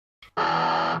Hey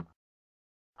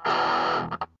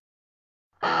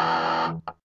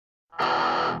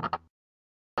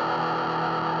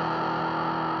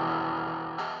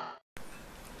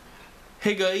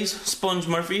guys,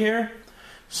 SpongeHammer here.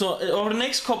 So over the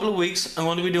next couple of weeks I'm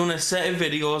going to be doing a set of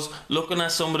videos looking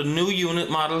at some of the new unit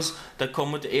models that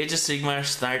come with the Age of Sigmar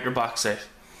starter box set.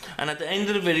 And at the end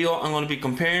of the video I'm going to be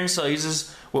comparing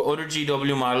sizes with other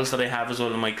GW models that I have as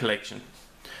well in my collection.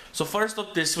 So first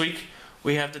up this week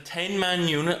we have the 10-man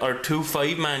unit or 2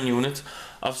 5-man units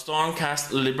of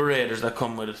Stormcast Liberators that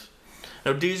come with it.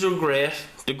 Now these are great,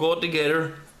 they go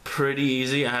together pretty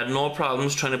easy. I had no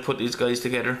problems trying to put these guys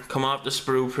together. Come off the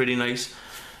sprue pretty nice.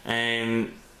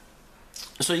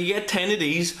 So you get 10 of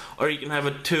these, or you can have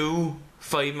a 2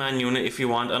 5-man unit if you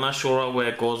want. I'm not sure how way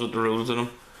it goes with the rules of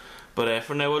them, but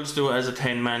for now I'll just do it as a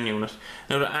 10-man unit.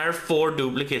 Now there are 4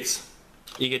 duplicates.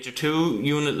 You get your 2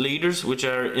 unit leaders, which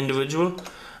are individual,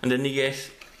 and then you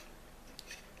get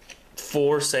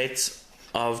 4 sets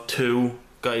of 2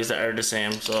 guys that are the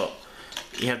same. So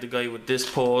you have the guy with this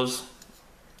pose,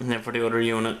 and then for the other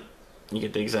unit you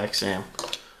get the exact same.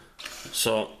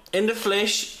 So in the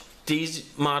flesh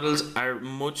these models are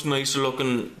much nicer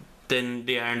looking than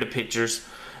they are in the pictures,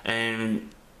 and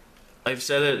I've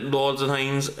said it loads of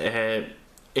times,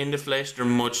 in the flesh they're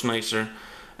much nicer.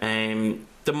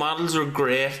 The models are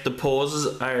great, the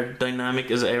poses are dynamic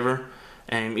as ever,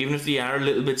 even if they are a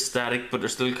little bit static, but they're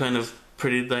still kind of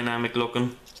pretty dynamic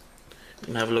looking. You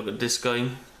can have a look at this guy.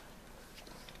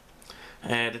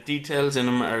 The details in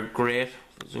them are great.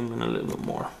 Zoom in a little bit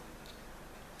more.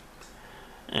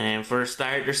 For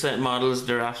starter set models,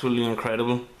 they're absolutely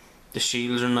incredible. The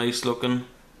shields are nice looking.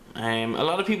 A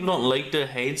lot of people don't like the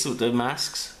heads with the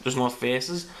masks. There's no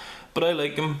faces, but I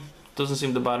like them. Doesn't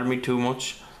seem to bother me too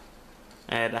much.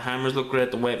 The hammers look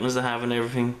great, the weapons they have and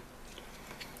everything.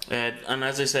 And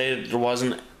as I say, there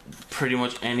wasn't pretty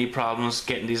much any problems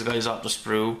getting these guys off the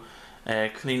sprue,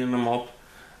 cleaning them up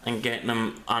and getting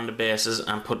them on the bases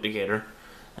and put together.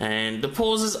 And the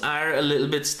poses are a little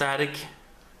bit static,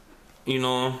 you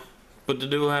know, but they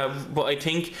do have, but I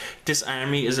think this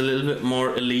army is a little bit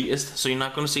more elitist, so you're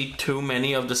not going to see too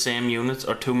many of the same units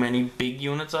or too many big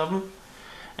units of them.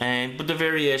 But the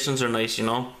variations are nice, you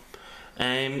know.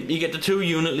 You get the 2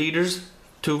 unit leaders.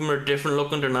 2 of them are different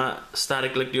looking, they're not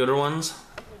static like the other ones.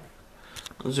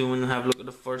 I'll zoom in and have a look at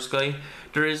the first guy.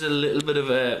 There is a little bit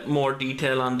of more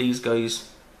detail on these guys.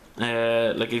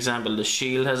 Like example, the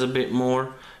shield has a bit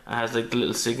more. It has like the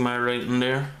little Sigmar right in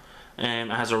there. It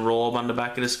has a robe on the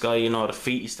back of this guy, you know, the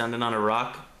feet, he's standing on a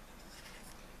rock.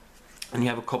 And you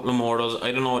have a couple of more of those,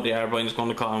 I don't know what they are, but I'm just going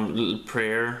to call them little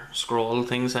prayer scroll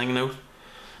things hanging out.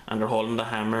 And they're holding the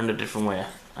hammer in a different way.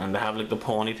 And they have like the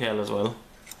ponytail as well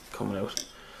coming out.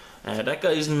 That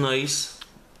guy's nice.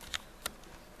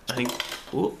 I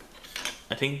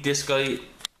think this guy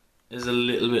is a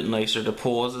little bit nicer. The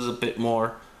pose is a bit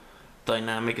more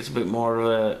dynamic, it's a bit more of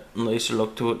a nicer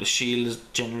look to it. The shield is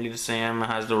generally the same, it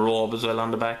has the robe as well on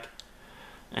the back.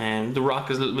 And the rock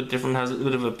is a little bit different, has a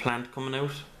little bit of a plant coming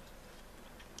out.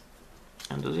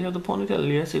 And does he have the ponytail?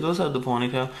 Yes, he does have the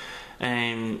ponytail.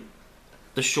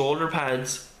 The shoulder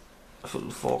pads, if it will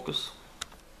focus,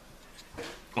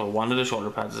 or one of the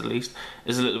shoulder pads at least,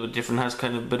 is a little bit different, has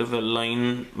kind of a bit of a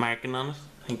line marking on it.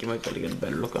 I think you might be able to get a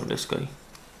better look on this guy.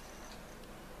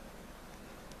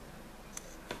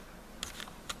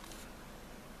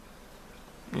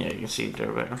 Yeah, you can see it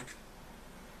there better.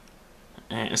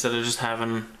 Instead of just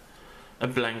having a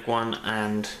blank one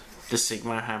and the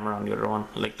Sigmar hammer on the other one,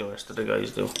 like the rest of the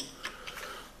guys do.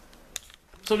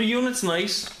 So the unit's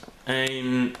nice.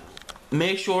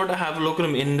 Make sure to have a look at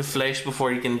them in the flesh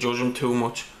before you can judge them too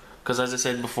much, because as I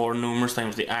said before numerous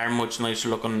times, they are much nicer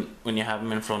looking when you have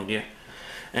them in front of you.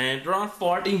 They're on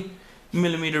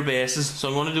 40mm bases, so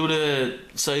I'm going to do the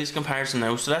size comparison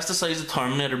now. So that's the size of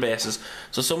Terminator bases.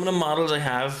 So some of the models I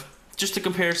have, just to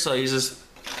compare sizes,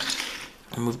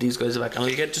 I'll move these guys back and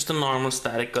I'll get just a normal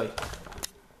static guy.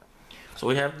 So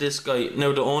we have this guy.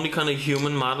 Now the only kind of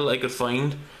human model I could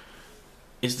find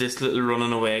is this little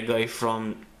running away guy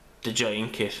from the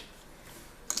giant kit.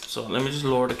 So let me just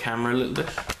lower the camera a little bit,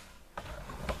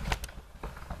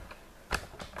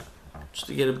 just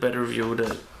to get a better view of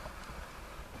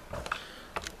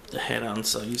the head-on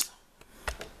size.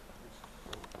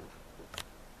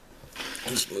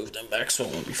 I'll just move them back so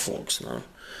it won't be focused now.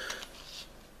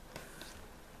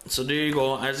 So there you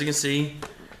go. As you can see,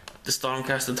 the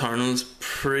Stormcast Eternals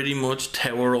pretty much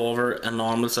tower over a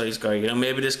normal size guy. You know,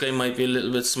 maybe this guy might be a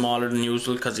little bit smaller than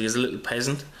usual because he is a little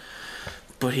peasant,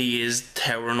 but he is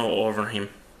towering over him.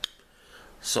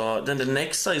 So then the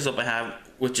next size up I have,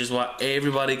 which is what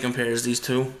everybody compares these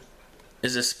to,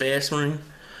 is a Space Marine.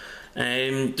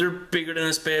 They're bigger than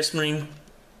a Space Marine.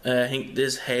 I think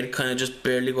this head kind of just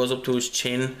barely goes up to his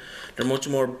chin. They're much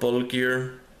more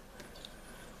bulkier.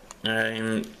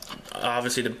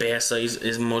 Obviously the base size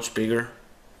is much bigger.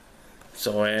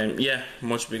 So yeah,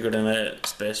 much bigger than a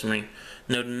Space Marine.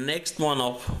 Now the next one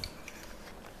up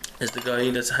is the guy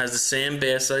that has the same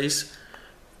base size.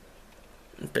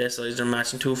 Base size, they're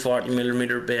matching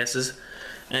 240mm bases.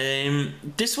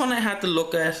 This one I had to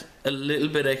look at a little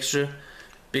bit extra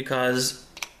because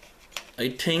I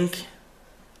think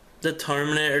the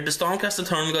Terminator, the Stormcast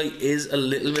Eternal guy is a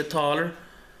little bit taller,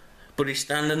 but he's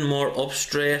standing more up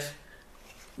straight,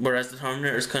 whereas the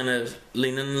Terminator is kind of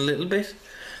leaning a little bit.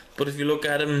 But if you look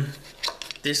at him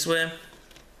this way,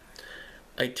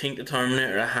 I think the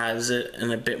Terminator has it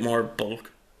in a bit more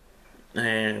bulk.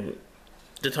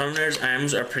 The Terminator's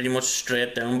arms are pretty much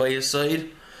straight down by his side,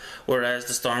 whereas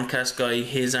the Stormcast guy,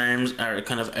 his arms are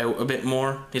kind of out a bit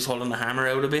more. He's holding the hammer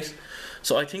out a bit.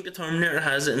 So I think the Terminator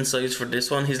has it in size for this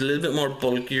one. He's a little bit more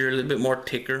bulkier, a little bit more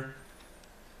thicker.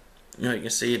 You know, you can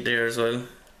see it there as well.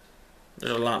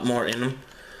 There's a lot more in him.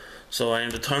 So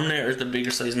the Terminator is the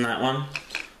bigger size in that one.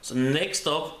 So next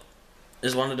up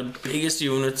is one of the biggest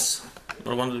units,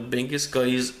 or one of the biggest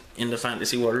guys in the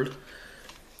fantasy world.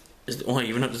 Oh, I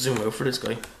even have to zoom out for this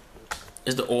guy.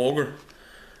 Is the Ogre.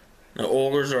 Now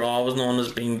ogres are always known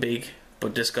as being big,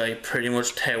 but this guy pretty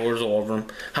much towers over him.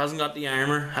 Hasn't got the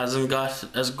armor, hasn't got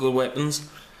as good weapons,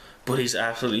 but he's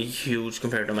absolutely huge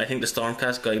compared to him. I think the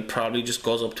Stormcast guy probably just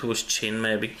goes up to his chin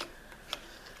maybe.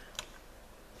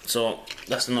 So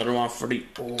that's another one for the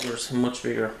ogres, much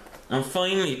bigger. And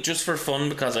finally, just for fun,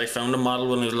 because I found a model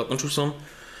when I was looking through some,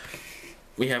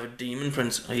 we have a Demon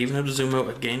Prince. I even have to zoom out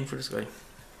again for this guy.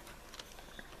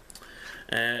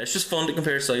 It's just fun to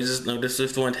compare sizes. Now this,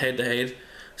 if they went head to head,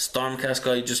 Stormcast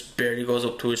guy just barely goes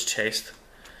up to his chest.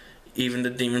 Even the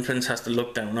Demon Prince has to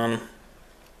look down on him.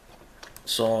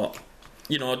 So,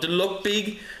 you know, they look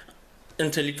big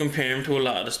until you compare him to a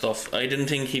lot of the stuff. I didn't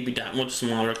think he'd be that much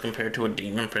smaller compared to a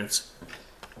Demon Prince.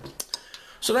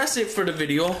 So that's it for the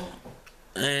video.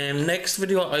 Next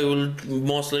video I will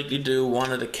most likely do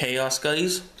one of the Chaos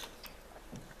guys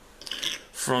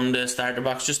from the starter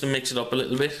box, just to mix it up a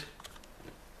little bit.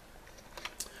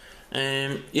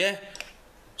 Yeah,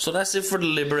 so that's it for the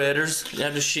Liberators. They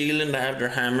have the shield and they have their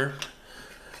hammer.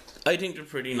 I think they're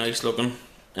pretty nice looking.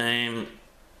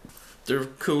 They're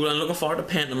cool. I'm looking forward to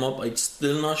painting them up. I'm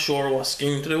still not sure what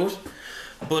skin to do it.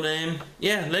 But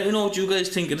yeah, let me know what you guys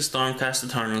think of the Stormcast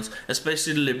Eternals,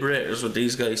 especially the Liberators with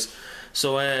these guys.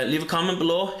 So leave a comment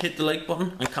below, hit the like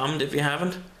button and comment if you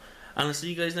haven't, and I'll see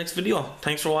you guys next video.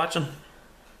 Thanks for watching.